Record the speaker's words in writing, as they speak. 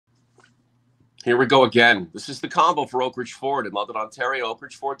Here we go again. This is the combo for Oak Ridge Ford in London, Ontario,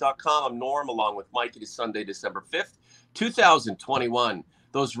 oakridgeford.com. I'm Norm, along with Mike. It is Sunday, December 5th, 2021.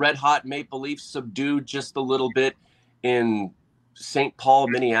 Those red-hot Maple Leafs subdued just a little bit in St. Paul,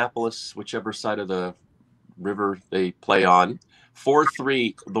 Minneapolis, whichever side of the river they play on.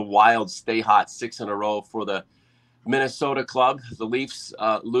 4-3, the Wild stay hot, 6 in a row for the Minnesota club. The Leafs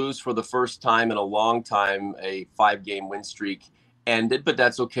lose for the first time in a long time. A 5-game win streak ended, but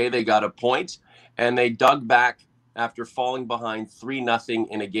that's okay. They got a point, and they dug back after falling behind 3-0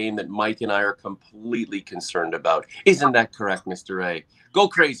 in a game that Mike and I are completely concerned about. Isn't that correct, Mr. A? Go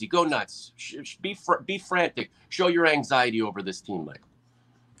crazy, go nuts, be frantic, show your anxiety over this team, Mike.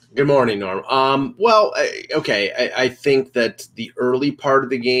 Good morning, Norm. I think that the early part of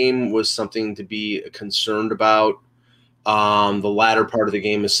the game was something to be concerned about. The latter part of the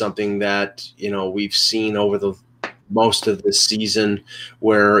game is something that, we've seen over the most of this season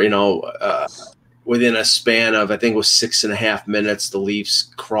where, within a span of, I think it was 6.5 minutes, the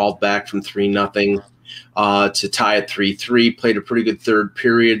Leafs crawled back from 3-0 to tie at 3-3, played a pretty good third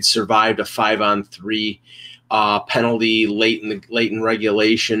period, survived a 5-on-3 penalty late in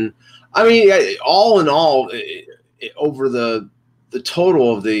regulation. I mean, all in all, over the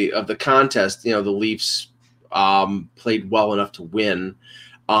total of the contest, the Leafs played well enough to win.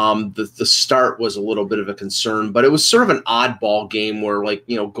 The start was a little bit of a concern, but it was sort of an oddball game where,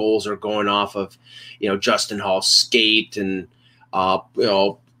 goals are going off of, Justin Hall's skate and,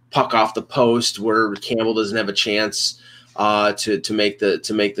 puck off the post where Campbell doesn't have a chance to make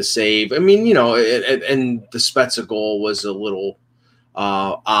the save. I mean, and the Spezza goal was a little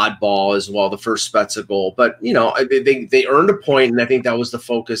oddball as well, the first Spezza goal. But, they earned a point, and I think that was the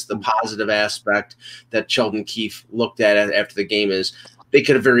focus, the positive aspect that Sheldon Keefe looked at after the game is they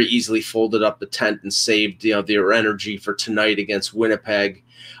could have very easily folded up the tent and saved, their energy for tonight against Winnipeg.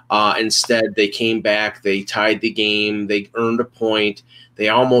 Instead, they came back, they tied the game, they earned a point, they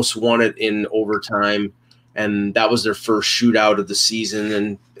almost won it in overtime, and that was their first shootout of the season.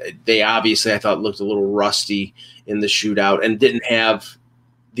 And they obviously, I thought, looked a little rusty in the shootout and didn't have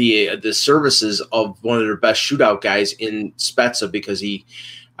the services of one of their best shootout guys in Spezza because he,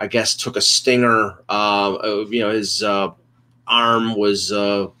 I guess, took a stinger. His arm was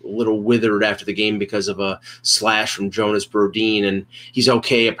a little withered after the game because of a slash from Jonas Brodin, and he's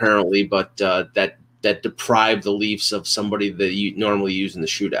okay apparently, but that deprived the Leafs of somebody that you normally use in the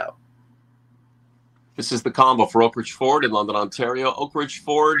shootout. This is the combo for Oak Ridge Ford in London, Ontario.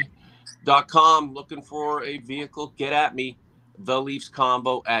 oakridgeford.com. Looking for a vehicle? Get at me.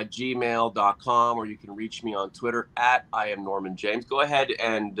 theleafscombo@gmail.com, or you can reach me on Twitter at I am Norman James. Go ahead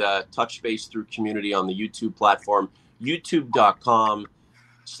and touch base through community on the YouTube platform,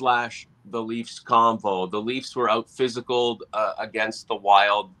 youtube.com/theleafsconvo. The Leafs were out physical against the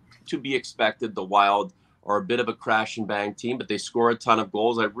Wild. To be expected, the Wild are a bit of a crash and bang team, but they score a ton of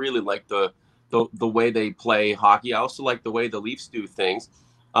goals. I really like the way they play hockey. I also like the way the Leafs do things.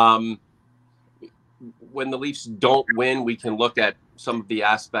 When the Leafs don't win, we can look at some of the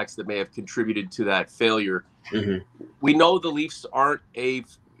aspects that may have contributed to that failure. Mm-hmm. We know the Leafs aren't a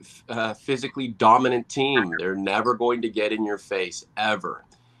physically dominant team. They're never going to get in your face, ever.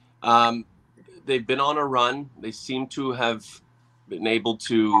 They've been on a run. They seem to have been able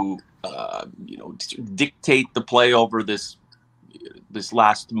to, dictate the play over this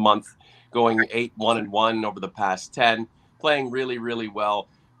last month, going 8-1-1 over the past 10, playing really, really well,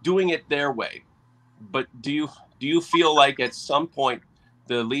 doing it their way. But do you feel like at some point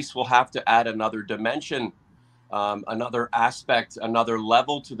the Leafs will have to add another dimension, another aspect, another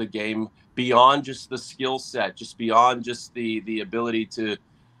level to the game beyond just the skill set, just beyond just the ability to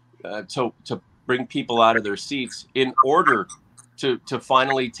bring people out of their seats in order to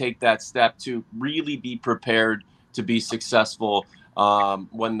finally take that step to really be prepared to be successful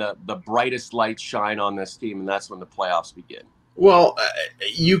when the brightest lights shine on this team, and that's when the playoffs begin? Well,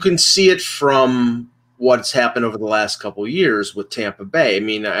 you can see it from what's happened over the last couple of years with Tampa Bay. I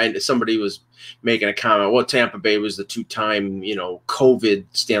mean, somebody was making a comment, well, Tampa Bay was the two-time, COVID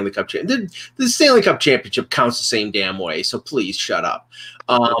Stanley Cup champion. The Stanley Cup championship counts the same damn way, so please shut up.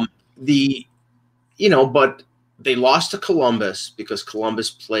 But they lost to Columbus because Columbus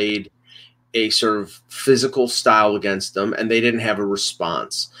played a sort of physical style against them, and they didn't have a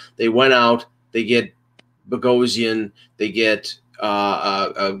response. They went out, they get Bogosian, they get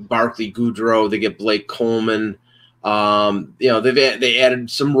Barclay Goodrow, they get Blake Coleman. They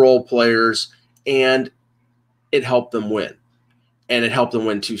added some role players, and it helped them win. And it helped them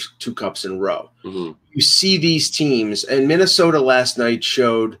win two cups in a row. Mm-hmm. You see these teams, and Minnesota last night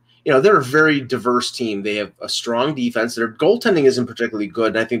showed, they're a very diverse team. They have a strong defense. Their goaltending isn't particularly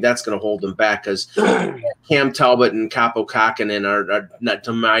good, and I think that's going to hold them back because Cam Talbot and Kaapo Kakkonen are not,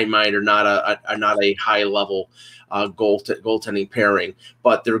 to my mind, are not a high level goaltending pairing.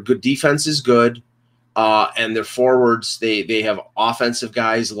 But their good defense is good, and their forwards they have offensive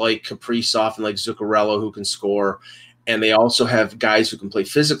guys like Kaprizov and like Zuccarello who can score. And they also have guys who can play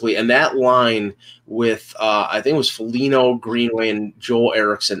physically. And that line with, I think it was Foligno, Greenway, and Joel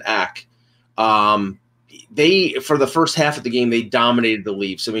Eriksson-Ek, they, for the first half of the game, they dominated the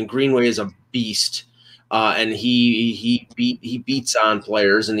Leafs. I mean, Greenway is a beast, and he beats on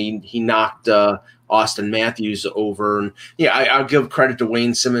players, and he knocked Austin Matthews over. And yeah, I'll give credit to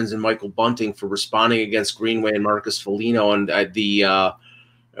Wayne Simmons and Michael Bunting for responding against Greenway and Marcus Foligno, and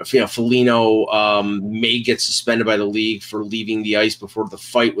Foligno may get suspended by the league for leaving the ice before the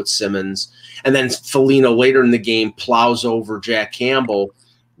fight with Simmons. And then Foligno later in the game plows over Jack Campbell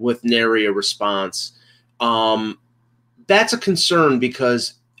with nary a response. That's a concern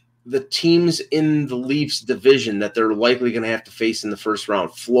because the teams in the Leafs division that they're likely going to have to face in the first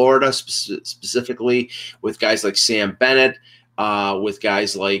round, Florida specifically, with guys like Sam Bennett, with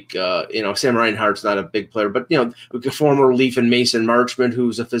guys like, Sam Reinhart's not a big player, but, former Leaf and Mason Marchment,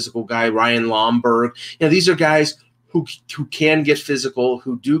 who's a physical guy, Ryan Lomberg. These are guys who can get physical,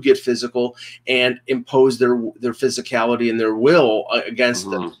 who do get physical and impose their physicality and their will against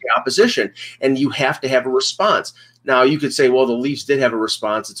the opposition. And you have to have a response. Now, you could say, well, the Leafs did have a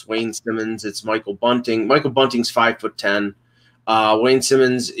response. It's Wayne Simmons. It's Michael Bunting. Michael Bunting's 5'10". Wayne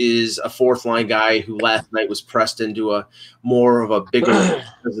Simmons is a fourth-line guy who last night was pressed into a more of a bigger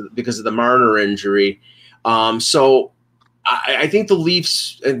because of the Marner injury. So I think the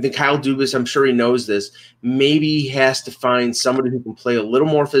Leafs and Kyle Dubas, I'm sure he knows this, maybe he has to find somebody who can play a little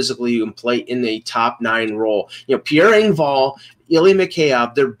more physically, who can play in a top 9 role. Pierre Engvall, Ilya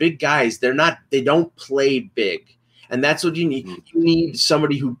Mikheyev, they're big guys. They don't play big. And that's what you need. You need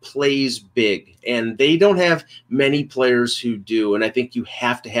somebody who plays big. And they don't have many players who do. And I think you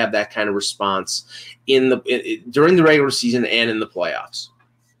have to have that kind of response during the regular season and in the playoffs.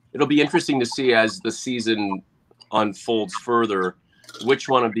 It'll be interesting to see as the season unfolds further, which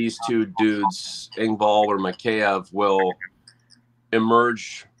one of these two dudes, Engvall or Mikheyev, will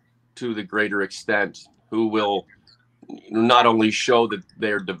emerge to the greater extent, who will not only show that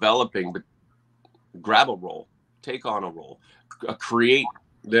they're developing, but grab a role. Take on a role, create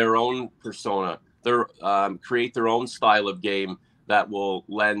their own persona, create their own style of game that will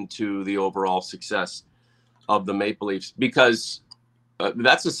lend to the overall success of the Maple Leafs. Because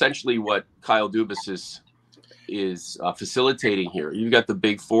that's essentially what Kyle Dubas is facilitating here. You've got the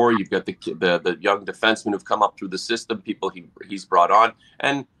big four, you've got the young defensemen who've come up through the system, people he's brought on,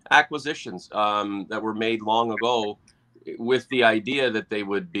 and acquisitions that were made long ago, with the idea that they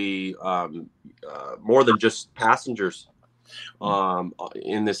would be more than just passengers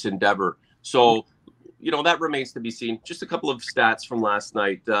in this endeavor. So, that remains to be seen. Just a couple of stats from last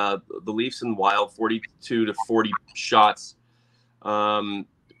night. The Leafs and Wild, 42 to 40 shots,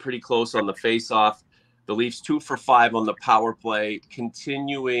 pretty close on the face-off. The Leafs 2 for 5 on the power play,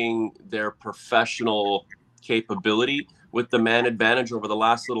 continuing their professional capability with the man advantage over the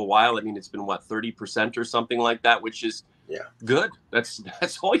last little while. I mean, it's been 30% or something like that, which is good. That's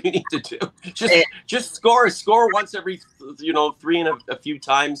all you need to do. Just score once every 3 and a few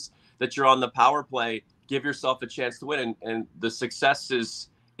times that you're on the power play. Give yourself a chance to win, and the success is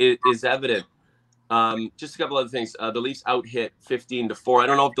evident. Just a couple other things. The Leafs out-hit 15-4. I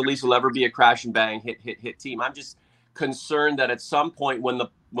don't know if the Leafs will ever be a crash and bang hit team. I'm just concerned that at some point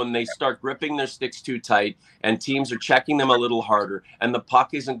when they start gripping their sticks too tight and teams are checking them a little harder and the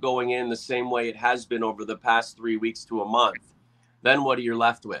puck isn't going in the same way it has been over the past 3 weeks to a month, then what are you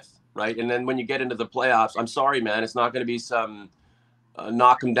left with, right? And then when you get into the playoffs, I'm sorry, man, it's not going to be some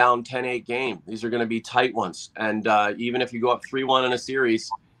knock them down 10-8 game. These are going to be tight ones. And even if you go up 3-1 in a series,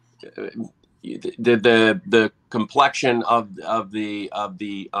 the complexion of the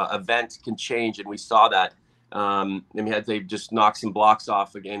event can change, and we saw that. And had they just knocked some blocks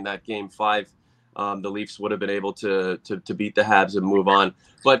off again that game 5, the Leafs would have been able to beat the Habs and move on.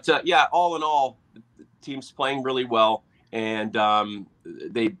 But all in all, the team's playing really well, and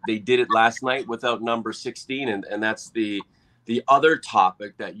they did it last night without number 16, and that's the other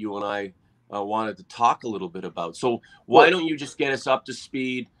topic that you and I wanted to talk a little bit about. So why don't you just get us up to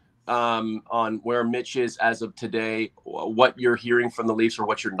speed on where Mitch is as of today, what you're hearing from the Leafs or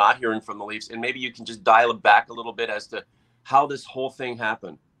what you're not hearing from the Leafs, and maybe you can just dial it back a little bit as to how this whole thing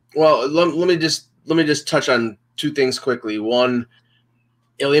happened. Well, let me just touch on 2 things quickly. One,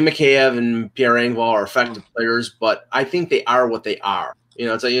 Ilya Mikheyev and Pierre Engvall are effective players, but I think they are what they are. You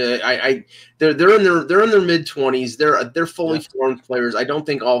know, it's like they're in their mid-20s. They're fully formed players. I don't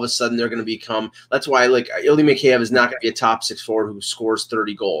think all of a sudden they're going to become. That's why like Ilya Mikheyev is not going to be a top 6 forward who scores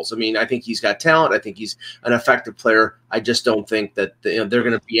 30 goals. I mean, I think he's got talent. I think he's an effective player. I just don't think that they're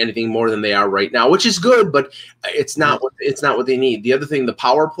going to be anything more than they are right now, which is good, but it's not what they need. The other thing, the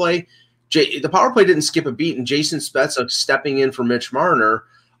power play didn't skip a beat, and Jason Spezza stepping in for Mitch Marner.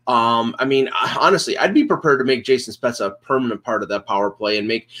 I mean, honestly, I'd be prepared to make Jason Spezza a permanent part of that power play and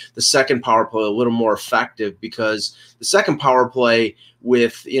make the second power play a little more effective, because the second power play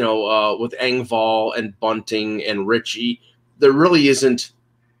with Engvall and Bunting and Ritchie, there really isn't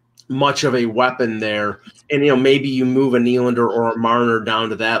much of a weapon there. And, maybe you move a Nylander or a Marner down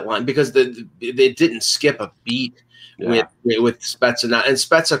to that line, because they didn't skip a beat. Yeah. With Spezza now, and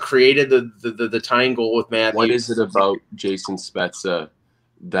Spezza created the tying goal with Matthews. What is it about Jason Spezza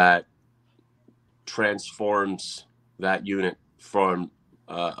that transforms that unit from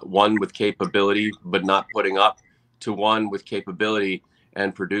one with capability but not putting up to one with capability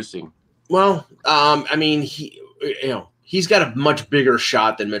and producing? Well, I mean, he's got a much bigger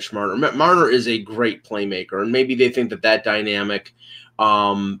shot than Mitch Marner. Marner is a great playmaker, and maybe they think that dynamic.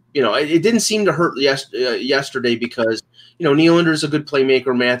 It didn't seem to hurt yesterday, because Nylander's a good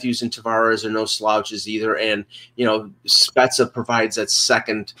playmaker. Matthews and Tavares are no slouches either, and Spezza provides that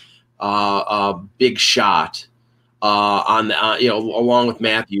second big shot along with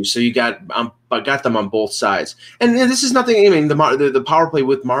Matthews. So you got them on both sides, and this is nothing. I mean, the power play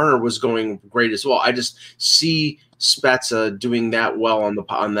with Marner was going great as well. I just see Spezza doing that well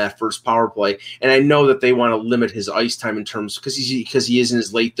on that first power play, and I know that they want to limit his ice time in terms because he is in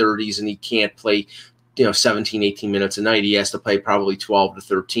his late 30s and he can't play 17, 18 minutes a night. He has to play probably 12 to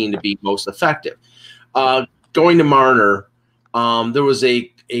 13 to be most effective. Going to Marner, there was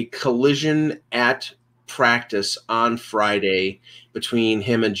a collision at practice on Friday between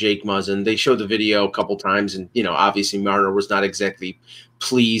him and Jake Muzzin. They showed the video a couple times, and obviously Marner was not exactly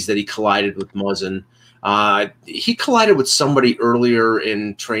pleased that he collided with Muzzin. He collided with somebody earlier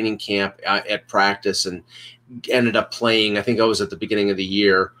in training camp at practice and ended up playing. I think that was at the beginning of the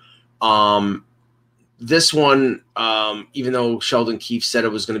year. This one, even though Sheldon Keefe said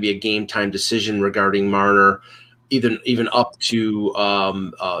it was going to be a game time decision regarding Marner, even up to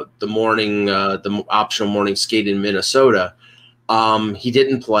the optional morning skate in Minnesota, he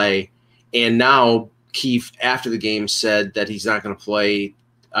didn't play. And now Keefe, after the game, said that he's not going to play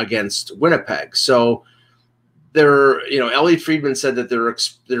against Winnipeg. So Elliot Friedman said that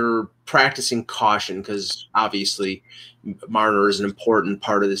they're practicing caution, because obviously Marner is an important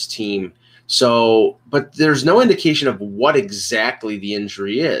part of this team. So, but there's no indication of what exactly the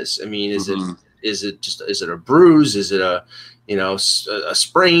injury is. I mean, is it a bruise? Is it a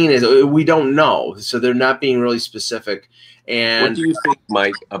sprain? We don't know. So they're not being really specific. And what do you think,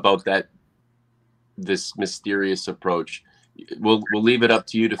 Mike, about this mysterious approach? We'll leave it up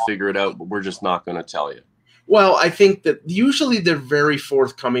to you to figure it out, but we're just not going to tell you. Well, I think that usually they're very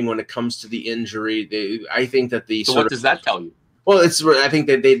forthcoming when it comes to the injury. I think that So what does that tell you? Well, I think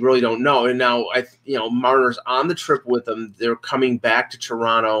that they really don't know. And now, Marner's on the trip with them. They're coming back to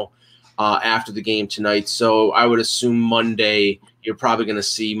Toronto after the game tonight. So I would assume Monday you're probably going to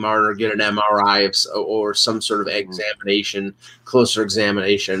see Marner get an MRI or some sort of examination, closer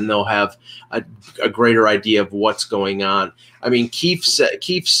examination. And they'll have a greater idea of what's going on. I mean, Keefe said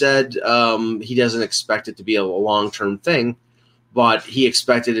he doesn't expect it to be a long-term thing, but he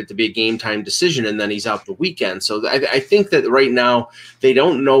expected it to be a game-time decision, and then he's out the weekend. So I think that right now they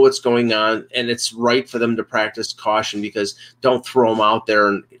don't know what's going on, and it's right for them to practice caution, because don't throw them out there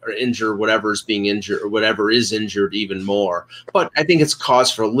or injure whatever is being injured or whatever is injured even more. But I think it's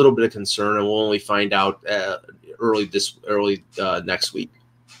cause for a little bit of concern, and we'll only find out early next week.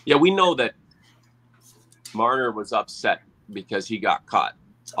 Yeah, we know that Marner was upset because he got caught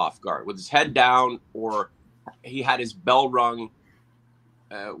off guard with his head down, or he had his bell rung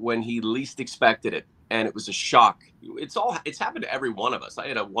when he least expected it, and it was a shock. It's happened to every one of us. I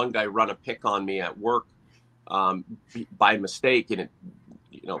had one guy run a pick on me at work by mistake, and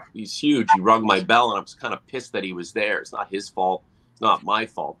he's huge. He rung my bell, and I was kind of pissed that he was there. It's not his fault. It's not my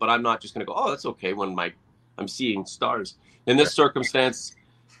fault. But I'm not just going to go, oh, that's okay, when I'm seeing stars. In this circumstance,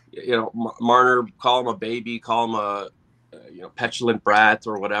 Marner, call him a baby, call him a petulant brat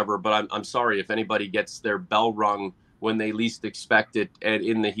or whatever. But I'm sorry if anybody gets their bell rung when they least expect it and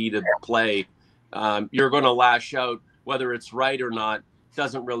in the heat of play. You're going to lash out. Whether it's right or not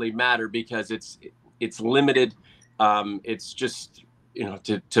doesn't really matter, because it's limited. It's just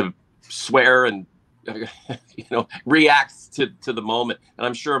to swear and react to the moment. And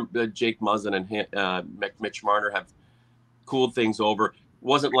I'm sure Jake Muzzin and Mitch Marner have cooled things over.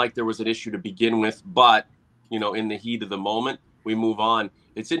 Wasn't like there was an issue to begin with, but in the heat of the moment, we move on.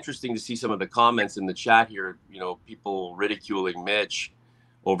 It's interesting to see some of the comments in the chat here. People ridiculing Mitch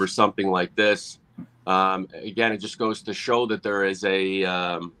over something like this. Again, it just goes to show that there is there's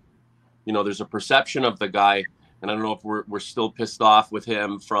a perception of the guy, and I don't know if we're still pissed off with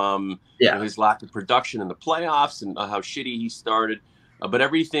him from his lack of production in the playoffs and how shitty he started. But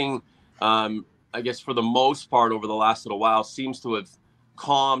everything, I guess, for the most part, over the last little while, seems to have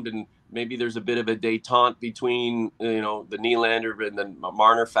calmed, and maybe there's a bit of a détente between the Nylander and the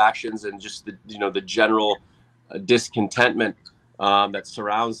Marner factions, and just the general discontentment that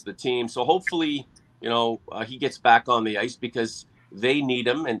surrounds the team. So hopefully, he gets back on the ice, because they need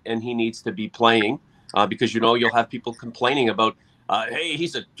him, and he needs to be playing, because you'll have people complaining about, hey,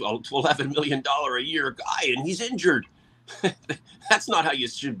 he's a $11 million a year guy and he's injured. That's not how you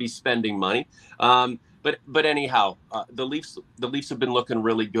should be spending money. But anyhow, the Leafs have been looking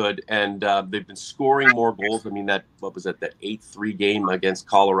really good, and they've been scoring more goals. I mean, that 8-3 game against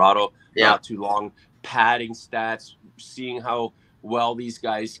Colorado, not too long, padding stats, seeing how well these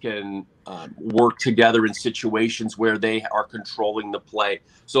guys can work together in situations where they are controlling the play.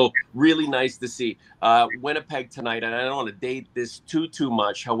 So really nice to see. Winnipeg tonight, and I don't want to date this too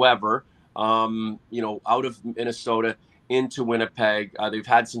much. However, out of Minnesota into Winnipeg, they've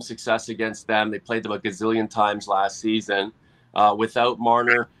had some success against them. They played them a gazillion times last season. Without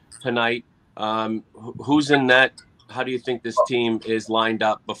Marner tonight, who's in net? How do you think this team is lined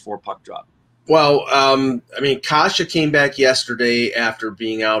up before puck drop? Well, Kasha came back yesterday after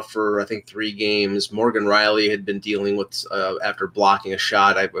being out for, I think, 3 games. Morgan Riley had been dealing with, after blocking a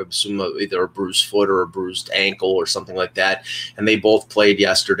shot, I assume either a bruised foot or a bruised ankle or something like that, and they both played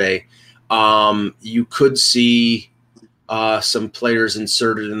yesterday. You could see some players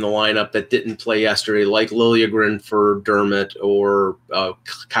inserted in the lineup that didn't play yesterday, like Liljegren for Dermott or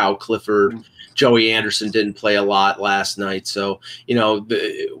Kyle Clifford. Joey Anderson didn't play a lot last night. So,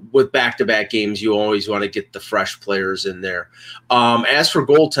 with back-to-back games, you always want to get the fresh players in there. As for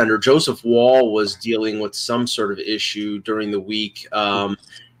goaltender, Joseph Woll was dealing with some sort of issue during the week. I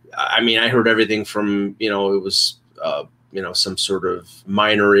heard everything from, it was, some sort of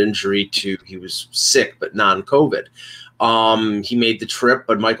minor injury to he was sick, but non-COVID. He made the trip,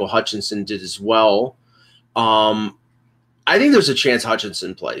 but Michael Hutchinson did as well. I think there's a chance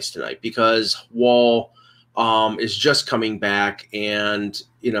Hutchinson plays tonight, because Wall is just coming back, and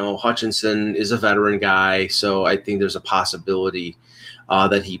Hutchinson is a veteran guy, so I think there's a possibility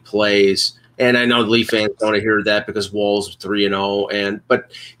that he plays. And I know the Leaf fans want to hear that, because Wall's 3-0,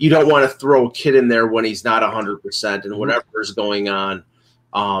 but you don't want to throw a kid in there when he's not 100%, and whatever is going on.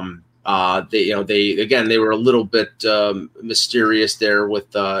 They were a little bit mysterious there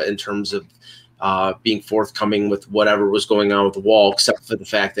with in terms of being forthcoming with whatever was going on with the Wall, except for the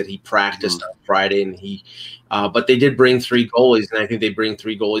fact that he practiced on Friday, and but they did bring 3 goalies, and I think they bring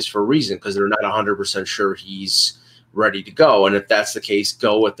 3 goalies for a reason, because they're not 100% sure he's ready to go. And if that's the case,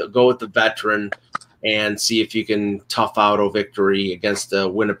 go with the veteran and see if you can tough out a victory against the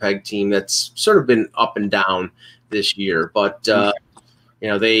Winnipeg team that's sort of been up and down this year. But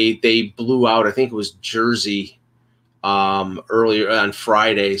they blew out, I think it was Jersey, earlier on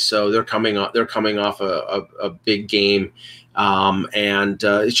Friday, so they're coming off a big game, and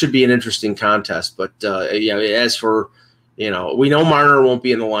it should be an interesting contest. But as for we know Marner won't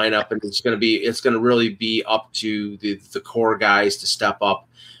be in the lineup, and it's going to really be up to the core guys to step up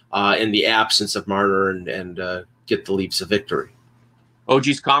in the absence of Marner and get the Leafs a victory.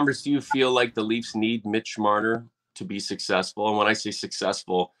 OG's Converse, do you feel like the Leafs need Mitch Marner to be successful? And when I say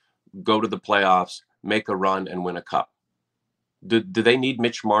successful, go to the playoffs, make a run, and win a cup. Do they need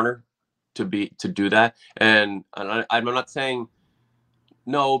Mitch Marner to do that? And I'm not saying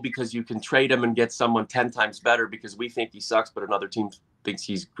no, because you can trade him and get someone 10 times better, because we think he sucks, but another team thinks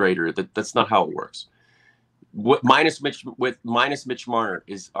he's greater. That's not how it works. Minus Mitch Marner,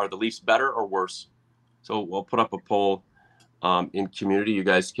 are the Leafs better or worse? So we'll put up a poll in community. You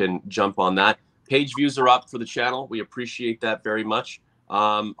guys can jump on that. Page views are up for the channel. We appreciate that very much.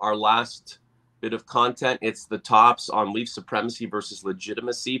 Our last bit of content, it's the tops on Leaf supremacy versus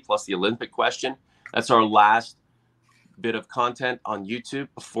legitimacy, plus the Olympic question. That's our last bit of content on YouTube.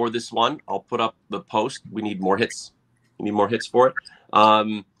 Before this one, I'll put up the post. We need more hits. We need more hits for it.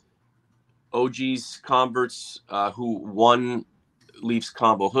 OG's converts who won Leafs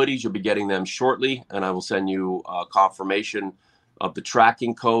combo hoodies, you'll be getting them shortly, and I will send you confirmation of the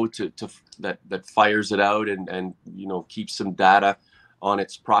tracking code that fires it out and keeps some data on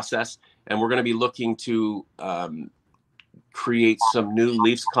its process. And we're going to be looking to create some new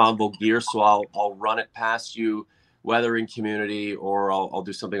Leafs combo gear. So I'll run it past you weathering community, or I'll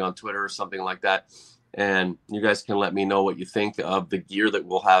do something on Twitter or something like that. And you guys can let me know what you think of the gear that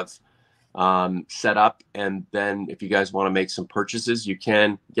we'll have set up. And then if you guys want to make some purchases, you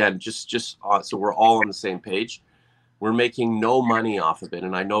can. Again, just so we're all on the same page. We're making no money off of it.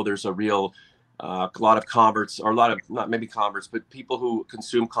 And I know there's a real a lot of converts, or a lot of, not maybe converts, but people who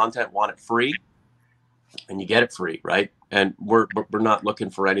consume content want it free, and you get it free, right? And we're not looking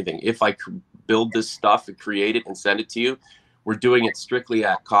for anything. If I build this stuff and create it and send it to you, we're doing it strictly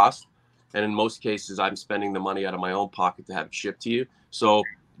at cost. And in most cases, I'm spending the money out of my own pocket to have it shipped to you. So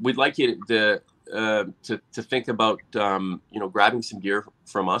we'd like you to think about grabbing some gear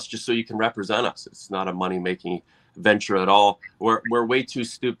from us, just so you can represent us. It's not a money making venture at all. We're way too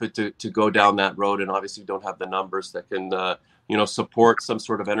stupid to go down that road, and obviously don't have the numbers that can support some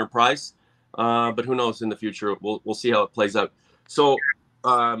sort of enterprise. But who knows in the future? We'll see how it plays out. So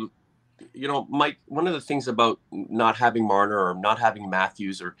Mike, one of the things about not having Marner or not having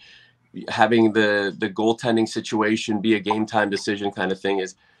Matthews or having the goaltending situation be a game time decision kind of thing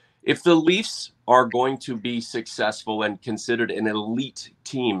is, if the Leafs are going to be successful and considered an elite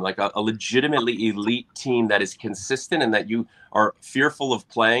team, like a legitimately elite team that is consistent and that you are fearful of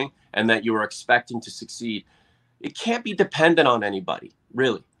playing and that you are expecting to succeed, it can't be dependent on anybody,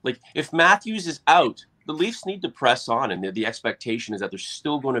 really. Like, if Matthews is out, the Leafs need to press on, and the expectation is that they're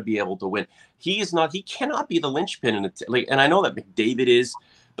still going to be able to win. He cannot be the linchpin in it. And I know that McDavid is,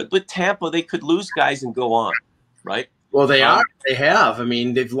 but with Tampa, they could lose guys and go on, right? Well, they are. They have. I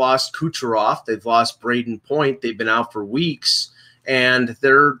mean, they've lost Kucherov. They've lost Braden Point. They've been out for weeks, and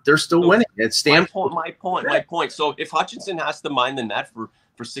they're still winning. It's my point. So if Hutchinson has to mind the net for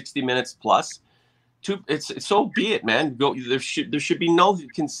 60 minutes plus, it's so be it, man. There should be no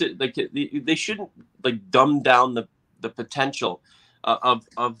they shouldn't dumb down the potential of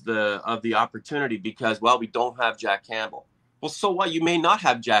the opportunity because, well, we don't have Jack Campbell. Well, so what? You may not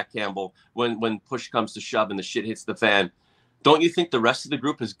have Jack Campbell when push comes to shove and the shit hits the fan. Don't you think the rest of the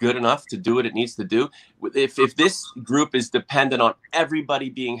group is good enough to do what it needs to do? If this group is dependent on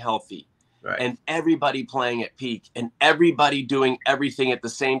everybody being healthy, right, and everybody playing at peak and everybody doing everything at the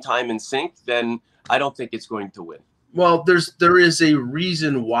same time in sync, then I don't think it's going to win. Well, there is a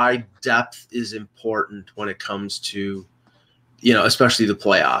reason why depth is important when it comes to, especially the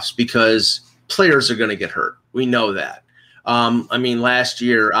playoffs, because players are going to get hurt. We know that. Last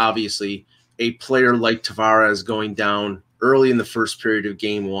year, obviously, a player like Tavares going down early in the first period of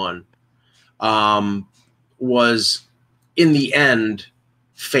game one was, in the end,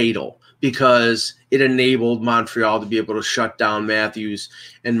 fatal because it enabled Montreal to be able to shut down Matthews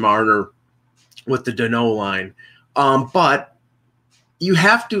and Marner with the Danault line. But you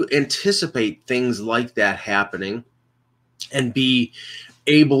have to anticipate things like that happening and be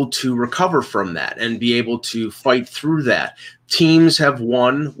able to recover from that and be able to fight through that. Teams have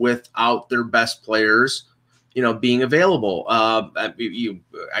won without their best players, being available. I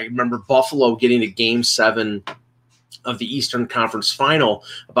remember Buffalo getting to Game 7 of the Eastern Conference Final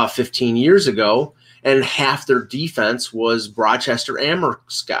about 15 years ago, and half their defense was Rochester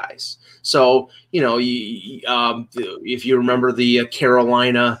Amherst guys. So, if you remember the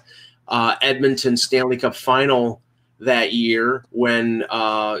Carolina Edmonton Stanley Cup Final that year when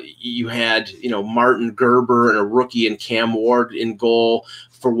you had, Martin Gerber and a rookie and Cam Ward in goal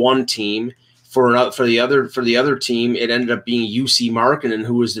for one team. For the other team, it ended up being UC Markkanen,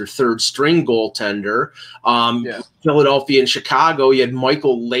 who was their third string goaltender. Philadelphia and Chicago, you had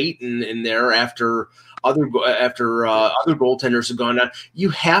Michael Leighton in there after other goaltenders have gone down. You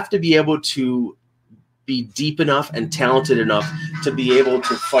have to be able to be deep enough and talented enough to be able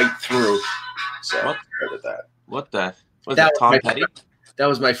to fight through. So was that Tom Petty? That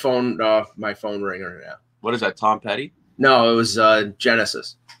was my phone ringer. Yeah. What is that, Tom Petty? No, it was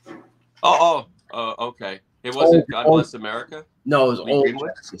Genesis. Oh, okay. It wasn't God Bless America? No, it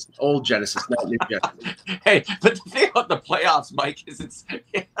was old Genesis, not new Genesis. Hey, but the thing about the playoffs, Mike, is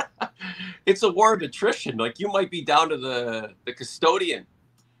it's a war of attrition. Like, you might be down to the custodian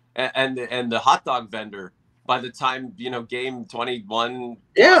and the hot dog vendor by the time, game 21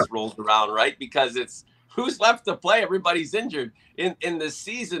 rolls around, right? Because it's who's left to play. Everybody's injured in the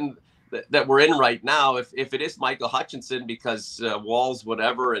season that we're in right now. If it is Michael Hutchinson because Walls,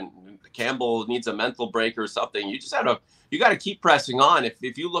 whatever, and Campbell needs a mental break or something, you got to keep pressing on.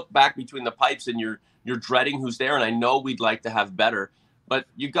 If you look back between the pipes and you're dreading who's there, and I know we'd like to have better, but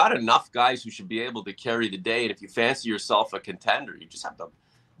you got enough guys who should be able to carry the day. And if you fancy yourself a contender, you just have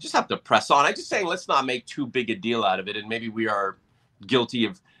to press on. I'm just saying, let's not make too big a deal out of it. And maybe we are guilty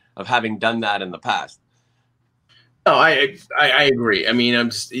of having done that in the past. No, I agree. I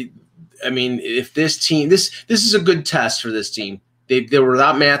mean, I mean, if this team, this is a good test for this team. They were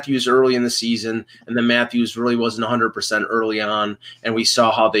without Matthews early in the season, and then Matthews really wasn't 100% early on, and we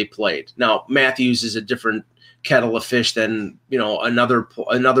saw how they played. Now, Matthews is a different kettle of fish than, you know, another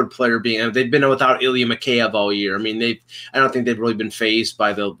player being. They've been without Ilya Mikheyev all year. I mean, I don't think they've really been fazed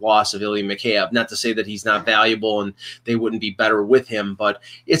by the loss of Ilya Mikheyev. Not to say that he's not valuable and they wouldn't be better with him, but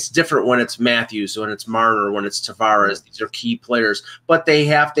it's different when it's Matthews, when it's Marner, when it's Tavares. These are key players, but they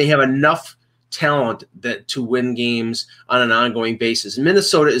have enough talent that to win games on an ongoing basis.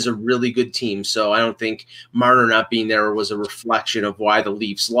 Minnesota is a really good team, so I don't think Marner not being there was a reflection of why the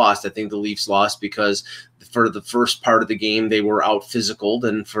Leafs lost. I think the Leafs lost because for the first part of the game they were out physicaled,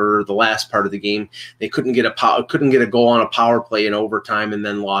 and for the last part of the game they couldn't get a goal on a power play in overtime and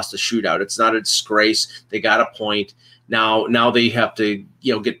then lost a shootout. It's not a disgrace. They got a point. Now they have to,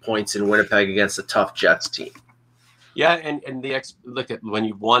 you know, get points in Winnipeg against a tough Jets team. Yeah, and look at when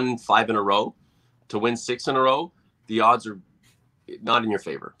you've won 5 in a row. To win 6 in a row, the odds are not in your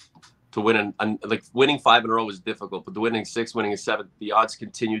favor. To win like winning 5 in a row is difficult, but winning 6, winning a 7, the odds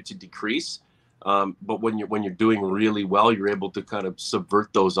continue to decrease. But when you're doing really well, you're able to kind of subvert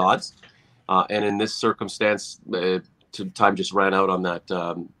those odds. And in this circumstance, time just ran out on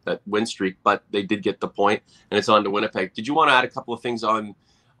that win streak, but they did get the point, and it's on to Winnipeg. Did you want to add a couple of things on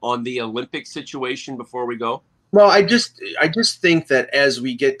the Olympic situation before we go? Well, I just think that as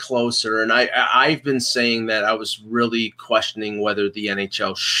we get closer, and I've been saying that I was really questioning whether the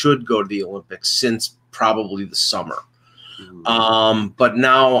NHL should go to the Olympics since probably the summer. But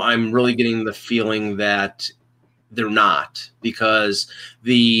now I'm really getting the feeling that they're not, because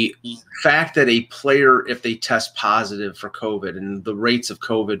the fact that a player, if they test positive for COVID, and the rates of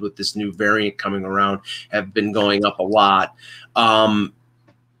COVID with this new variant coming around have been going up a lot,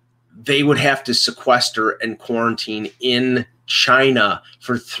 they would have to sequester and quarantine in China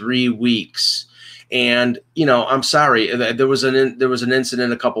for 3 weeks. And, you know, I'm sorry, there was an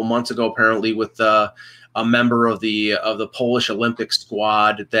incident a couple months ago, apparently, with a member of the Polish Olympic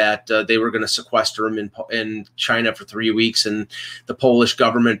squad that they were going to sequester him in China for 3 weeks, and the Polish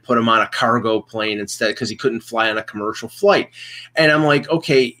government put him on a cargo plane instead because he couldn't fly on a commercial flight. And I'm like,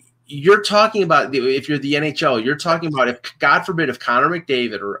 okay, you're talking about, if you're the NHL, you're talking about, if God forbid, if Connor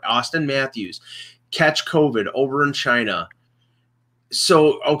McDavid or Austin Matthews catch COVID over in China.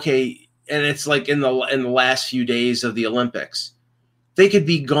 So, okay. And it's like in the last few days of the Olympics, they could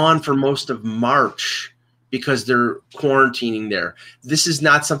be gone for most of March because they're quarantining there. This is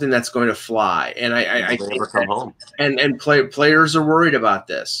not something that's going to fly. And I think never come home. And players are worried about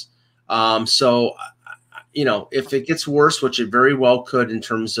this. So, you know, if it gets worse, which it very well could in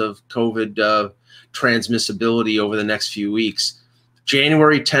terms of COVID transmissibility over the next few weeks,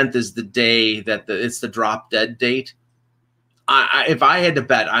 January 10th is the day that it's the drop dead date. If I had to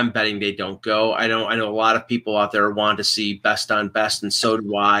bet, I'm betting they don't go. I know a lot of people out there want to see best on best, and so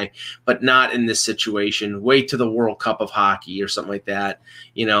do I, but not in this situation. Wait to the World Cup of Hockey or something like that.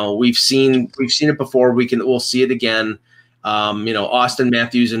 You know, we've seen it before. We'll see it again. You know, Austin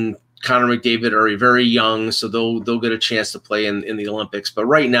Matthews and Connor McDavid are very young, so they'll get a chance to play in the Olympics. But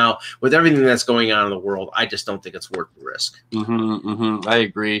right now, with everything that's going on in the world, I just don't think it's worth the risk. I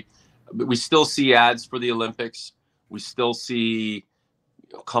agree. But we still see ads for the Olympics. We still see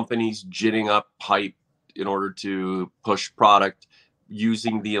companies ginning up hype in order to push product,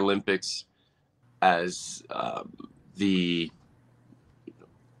 using the Olympics as the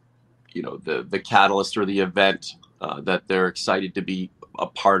catalyst or the event that they're excited to be a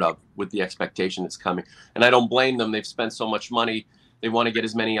part of, with the expectation it's coming. And I don't blame them. They've spent so much money. They want to get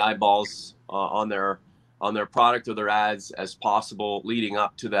as many eyeballs on their product or their ads as possible leading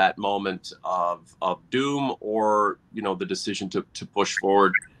up to that moment of doom, or, you know, the decision to push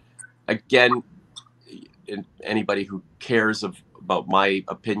forward. Again, anybody who cares about my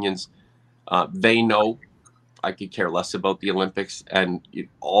opinions, they know I could care less about the Olympics. And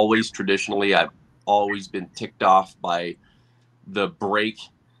traditionally, I've always been ticked off by the break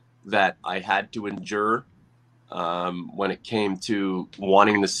that I had to endure when it came to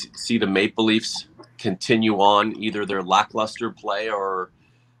wanting to see the Maple Leafs continue on either their lackluster play or,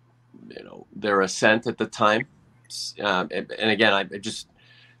 you know, their ascent at the time. And again,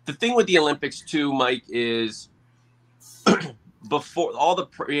 the thing with the Olympics too, Mike, is before all the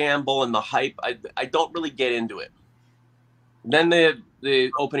preamble and the hype, I don't really get into it. Then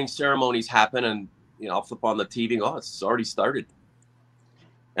the opening ceremonies happen, and, you know, I'll flip on the TV and go, oh, it's already started.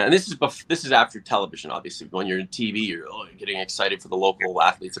 And this is after television, obviously. When you're in TV, you're getting excited for the local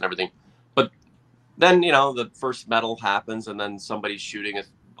athletes and everything. But then, you know, the first medal happens, and then somebody's shooting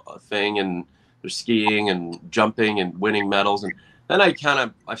a thing, and they're skiing and jumping and winning medals. And Then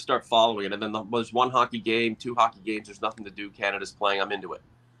I start following it, and then there's one hockey game, two hockey games. There's nothing to do. Canada's playing. I'm into it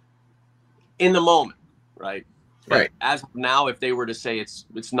in the moment, right? But Right. as of now, if they were to say it's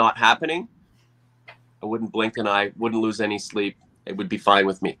not happening, I wouldn't blink an eye, wouldn't lose any sleep. It would be fine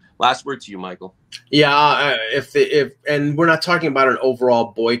with me. Last word to you, Michael. Yeah, if and we're not talking about an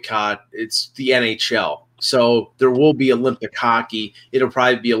overall boycott. It's the NHL. So there will be Olympic hockey. It'll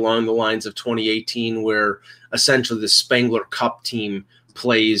probably be along the lines of 2018, where essentially the Spengler Cup team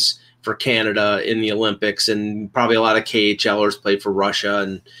plays for Canada in the Olympics, and probably a lot of KHLers play for Russia,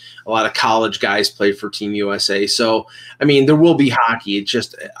 and a lot of college guys play for Team USA. So, I mean, there will be hockey. It's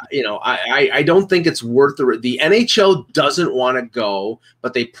just, I don't think it's worth the NHL doesn't want to go,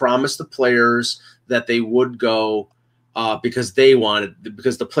 but they promised the players that they would go because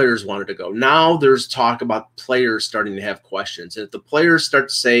the players wanted to go. Now there's talk about players starting to have questions. And if the players start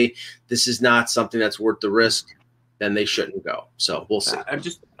to say this is not something that's worth the risk, then they shouldn't go. So we'll see.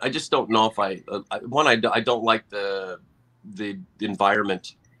 I just don't know if I don't like the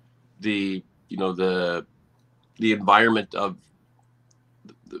environment, the environment of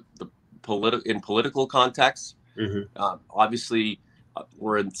the political context. Mm-hmm. Obviously,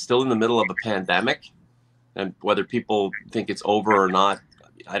 we're still in the middle of a pandemic, and whether people think it's over or not,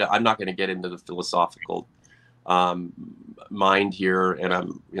 I'm not going to get into the philosophical mind here, and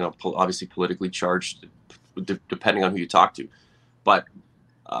I'm obviously politically charged, depending on who you talk to. But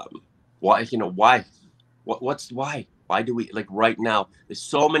why? Why do we, like, right now? There's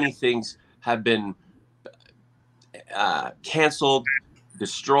so many things have been canceled,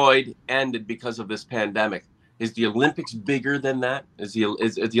 destroyed, ended because of this pandemic. Is the Olympics bigger than that? Is the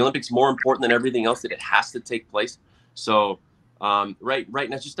Olympics more important than everything else that it has to take place? So right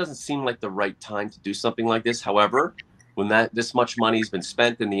now, it just doesn't seem like the right time to do something like this. However, when this much money has been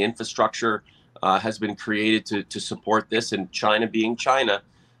spent and the infrastructure has been created to support this, and China being China,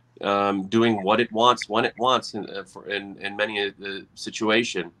 doing what it wants when it wants in many of the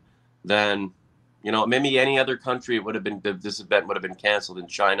situation, then maybe any other country this event would have been canceled. In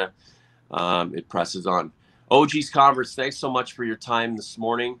China, it presses on. OG's Converse, thanks so much for your time this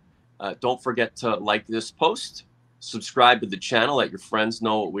morning. Don't forget to like this post, subscribe to the channel, let your friends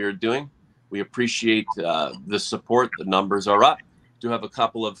know what we are doing. We appreciate the support. The numbers are up. Do have a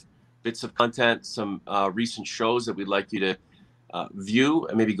couple of bits of content, some recent shows that we'd like you to view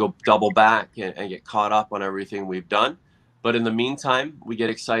and maybe go double back and get caught up on everything we've done. But in the meantime, we get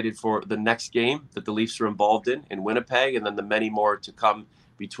excited for the next game that the Leafs are involved in Winnipeg, and then the many more to come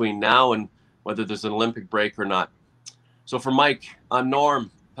between now and whether there's an Olympic break or not. So for Mike, I'm Norm.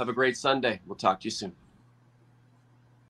 Have a great Sunday. We'll talk to you soon.